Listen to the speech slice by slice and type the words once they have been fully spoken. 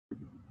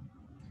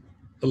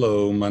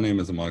Hello, my name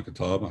is Ahmad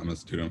Kutob. I'm a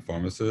student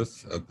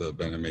pharmacist at the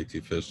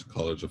Maytee Fisch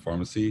College of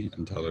Pharmacy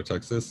in Tyler,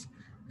 Texas.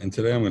 And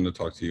today I'm going to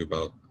talk to you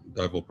about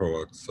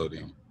Divalproex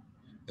Sodium.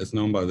 It's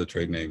known by the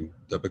trade name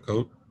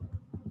Depakote.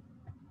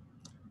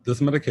 This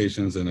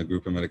medication is in a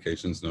group of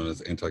medications known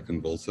as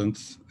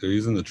anticonvulsants. They're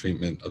used in the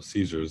treatment of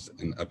seizures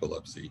in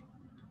epilepsy.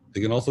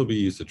 They can also be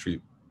used to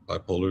treat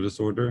bipolar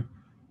disorder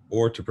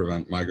or to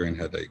prevent migraine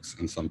headaches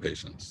in some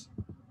patients.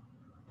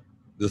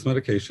 This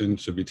medication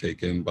should be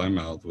taken by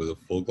mouth with a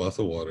full glass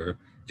of water.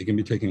 It can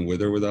be taken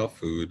with or without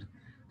food.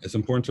 It's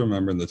important to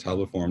remember in the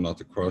tablet form not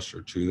to crush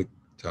or chew the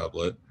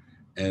tablet.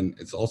 And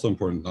it's also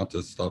important not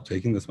to stop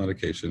taking this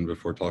medication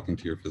before talking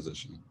to your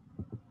physician.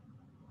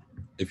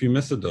 If you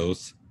miss a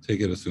dose,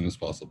 take it as soon as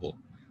possible.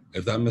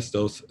 If that missed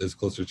dose is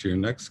closer to your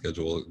next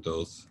scheduled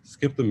dose,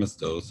 skip the missed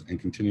dose and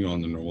continue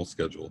on the normal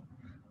schedule.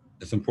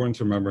 It's important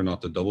to remember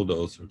not to double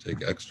dose or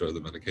take extra of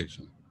the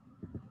medication.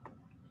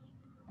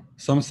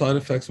 Some side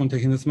effects when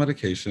taking this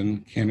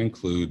medication can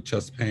include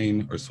chest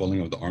pain or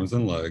swelling of the arms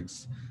and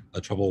legs,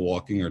 a trouble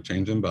walking or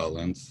change in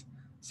balance,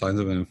 signs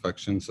of an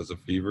infection such as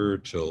fever or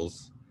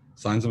chills,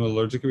 signs of an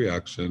allergic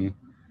reaction,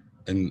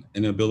 an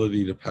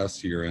inability to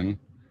pass urine,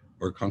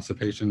 or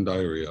constipation,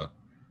 diarrhea.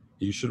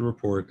 You should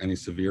report any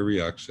severe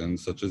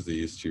reactions such as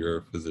these to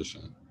your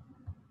physician.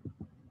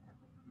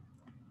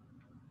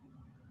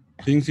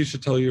 Things you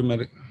should tell your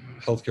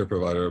healthcare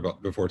provider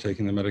about before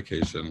taking the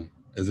medication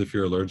is if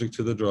you're allergic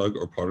to the drug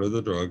or part of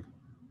the drug,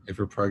 if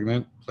you're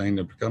pregnant, planning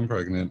to become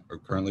pregnant, or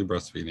currently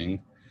breastfeeding.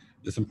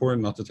 It's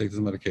important not to take this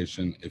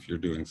medication if you're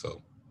doing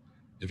so.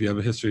 If you have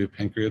a history of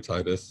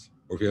pancreatitis,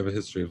 or if you have a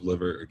history of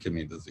liver or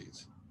kidney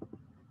disease.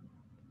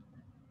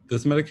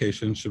 This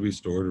medication should be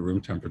stored at room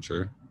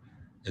temperature.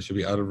 It should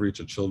be out of reach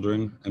of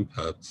children and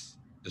pets.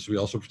 It should be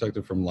also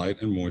protected from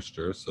light and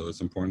moisture, so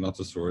it's important not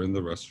to store it in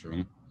the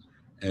restroom.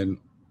 And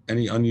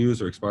any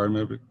unused or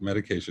expired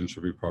medication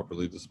should be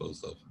properly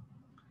disposed of.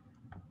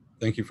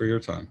 Thank you for your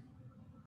time.